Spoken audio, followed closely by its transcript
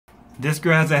This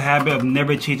girl has a habit of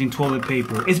never changing toilet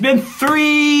paper. It's been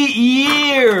 3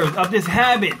 years of this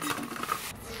habit.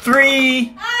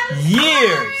 3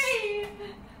 years.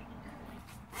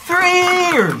 3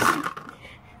 years.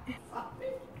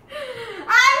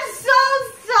 I'm so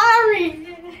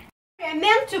sorry. I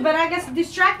meant to, but I got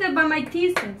distracted by my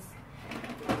thesis.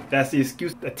 That's the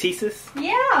excuse. A thesis?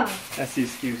 Yeah. That's the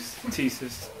excuse.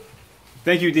 Thesis.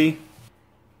 Thank you, D.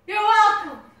 You're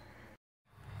welcome.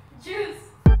 Juice.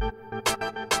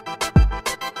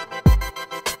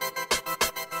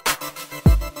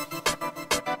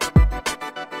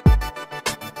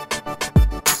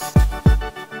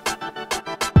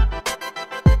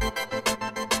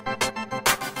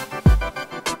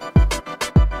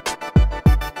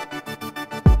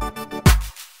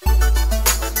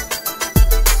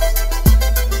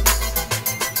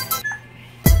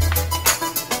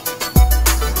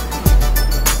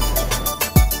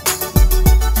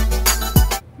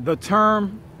 The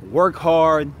term work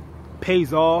hard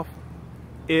pays off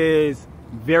is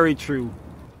very true.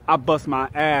 I bust my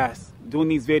ass doing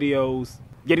these videos,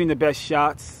 getting the best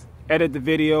shots, edit the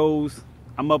videos.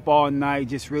 I'm up all night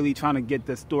just really trying to get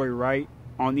the story right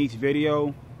on each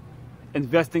video.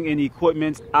 Investing in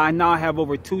equipment. I now have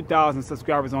over 2,000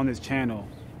 subscribers on this channel.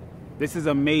 This is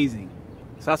amazing.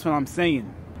 So that's what I'm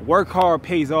saying. Work hard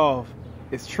pays off.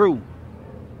 It's true.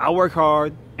 I work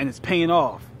hard and it's paying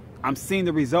off. I'm seeing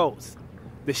the results.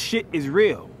 The shit is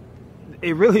real.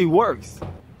 It really works.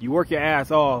 You work your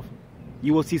ass off,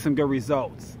 you will see some good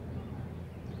results.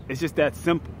 It's just that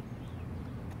simple.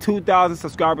 2,000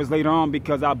 subscribers later on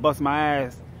because I bust my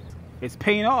ass. It's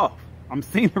paying off. I'm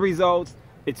seeing the results.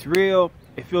 It's real.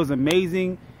 It feels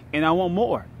amazing. And I want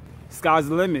more. Sky's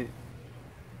the limit.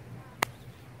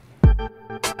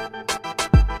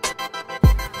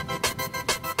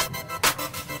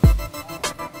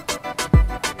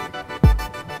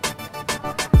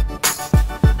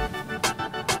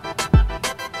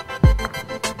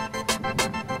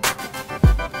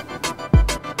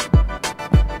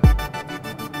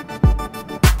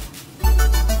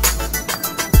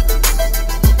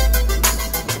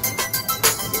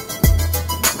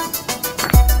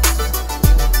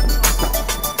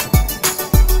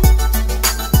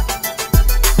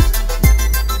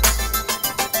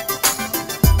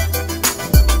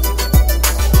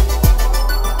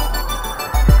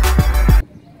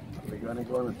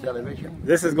 Television?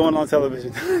 This is going on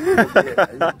television.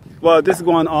 Well, this is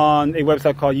going on a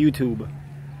website called YouTube.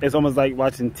 It's almost like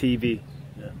watching TV.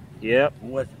 Yeah. Yep.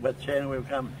 What channel will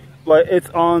come? But it's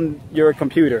on your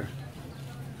computer.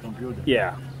 Computer?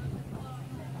 Yeah.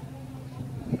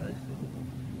 I see.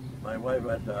 My wife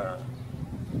has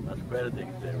better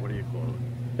things there. What do you call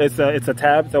it? It's a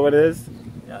tab, is that what it is?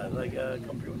 Yeah, like a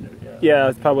computer. Yeah. Yeah,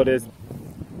 that's probably what it is.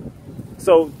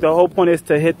 So the whole point is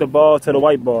to hit the ball to the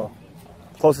white ball.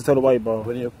 Closer to the white ball.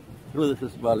 When you do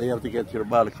this ball, you have to get your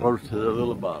ball close to the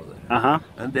little ball. Uh-huh.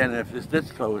 And then if it's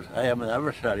this close, I have an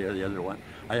adversary of the other one.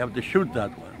 I have to shoot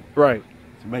that one. Right.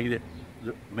 To make it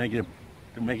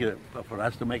for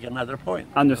us to make another point.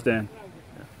 Understand.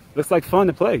 Yeah. Looks like fun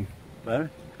to play. Huh?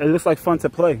 It looks like fun to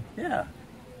play. Yeah.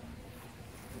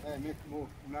 Hey, make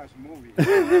a nice movie.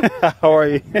 How are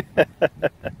you?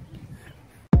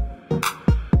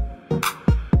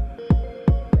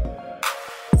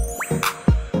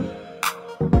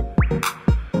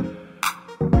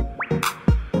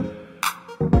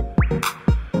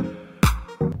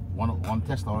 One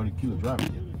Tesla already killed a driver.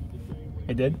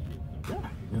 It did? Yeah.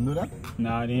 You knew that?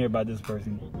 No, I didn't hear about this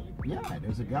person. Yeah,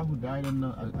 there's a guy who died in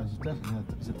as a Tesla.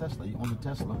 It's a Tesla. He owned a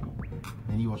Tesla,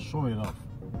 and he was showing it off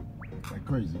like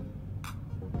crazy.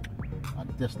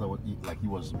 Tesla, he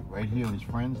was right here with his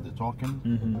friends. They're talking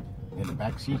in the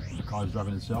back seat. The car is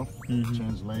driving itself.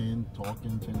 Change lane,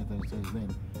 talking, change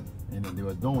lane, and then they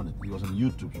were doing it. He was on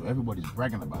YouTube, so everybody's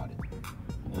bragging about it.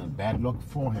 And bad luck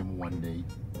for him one day.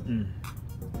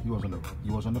 He was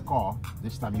in the car.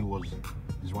 This time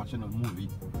he's watching a movie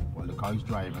while the car is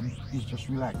driving. He's just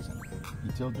relaxing.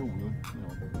 He tilted the wheel,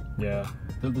 Yeah.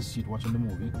 Tilted the seat watching the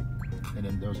movie, and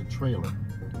then there's a trailer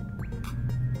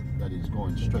that is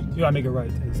going straight. You gotta make it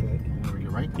right. It's like, You wanna make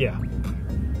it right? yeah.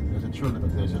 There's a trailer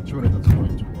that's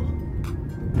going to.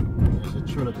 There's a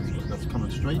trailer that's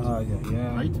coming straight.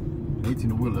 Yeah. Right? An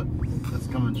 18-wheeler that's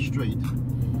coming straight,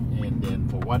 and then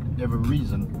for whatever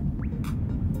reason,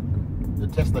 the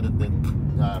Tesla that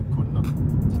could not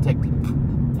detect it,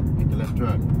 make a left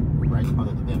turn, right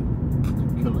other than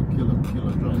to kill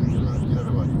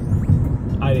everybody.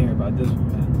 I didn't hear about this one,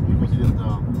 man. Because it is,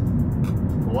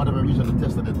 for whatever reason, the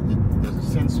Tesla there's a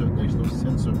sensor. There's no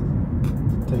sensor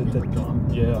to hit the car.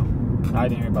 Yeah. I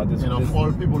didn't hear about this. And of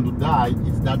all people who died,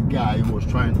 it's that guy who was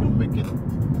trying to make it,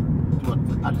 to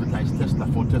advertise Tesla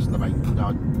for Tesla by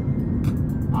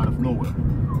out of nowhere.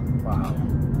 Wow.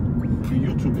 You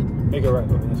YouTube it. Make it right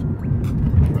over this one.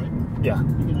 Right? Yeah.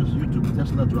 You can just YouTube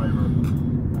Tesla driver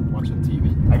watching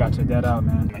TV. I gotta check that out,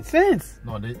 man. Makes sense.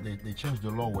 No, they changed the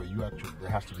law where you actually, there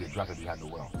has to be a driver behind the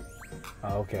wheel.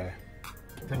 Oh, okay.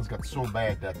 Things got so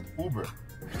bad that Uber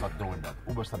started doing that.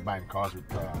 Uber started buying cars with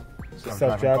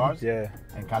Self-driving cars. Yeah.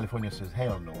 And California says,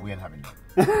 hell no, we ain't having that.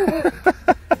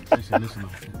 They said, listen,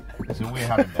 we ain't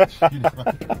having that.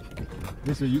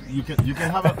 Listen, you can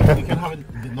have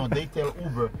it. No, they tell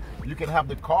Uber you can have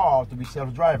the car to be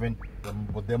self-driving,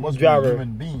 but there must be a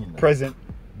human being present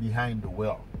behind the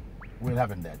wheel. We're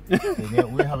having that.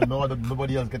 We're having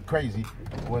nobody else get crazy.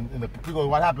 Because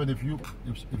what happened if you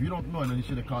don't know and then you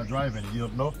see the car driving and you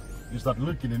don't know, you start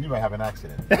looking and you might have an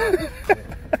accident.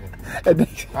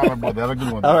 All right, brother. Have a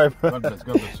good one. All right, God bless.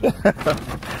 God bless you. All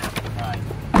right.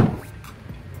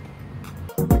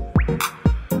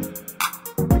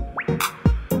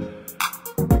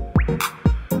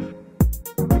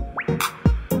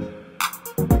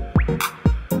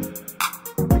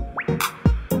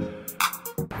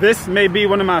 This may be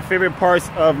one of my favorite parts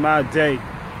of my day.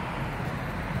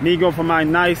 Me going for my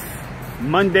nice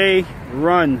Monday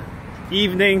run.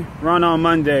 Evening run on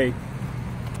Monday.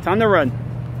 Time to run.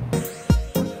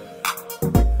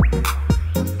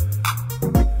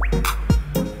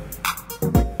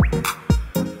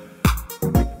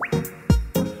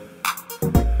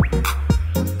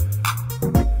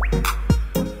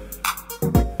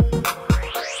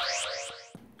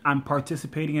 I'm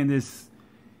participating in this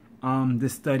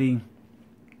study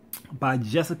by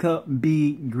Jessica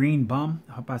B. Greenbaum.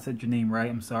 I hope I said your name right.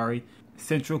 I'm sorry.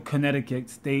 Central Connecticut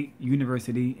State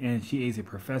University, and she is a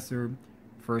professor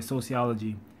for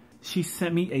sociology. She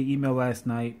sent me an email last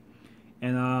night,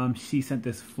 and she sent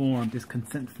this form, this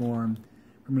consent form,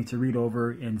 for me to read over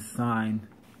and sign.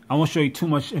 I won't show you too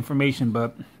much information,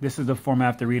 but this is the form I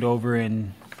have to read over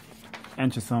and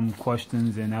answer some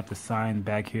questions and have to sign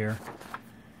back here.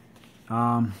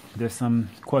 There's some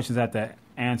questions I have to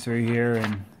answer here,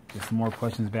 and there's some more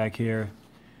questions back here.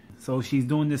 So she's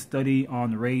doing this study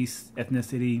on race,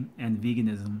 ethnicity, and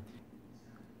veganism.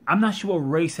 I'm not sure what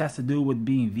race has to do with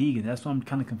being vegan. That's what I'm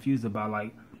kind of confused about.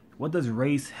 Like, what does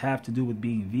race have to do with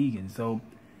being vegan? So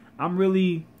I'm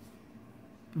really,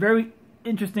 very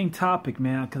interesting topic,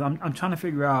 man, because I'm trying to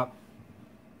figure out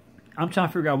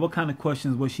what kind of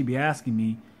questions would she be asking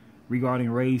me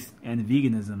regarding race and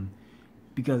veganism.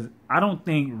 Because I don't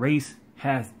think race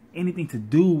has anything to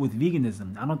do with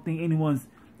veganism. I don't think anyone's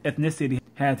ethnicity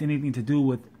has anything to do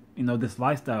with, you know, this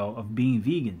lifestyle of being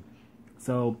vegan.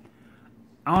 So,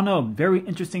 I don't know, very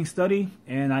interesting study,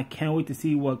 and I can't wait to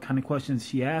see what kind of questions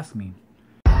she asks me.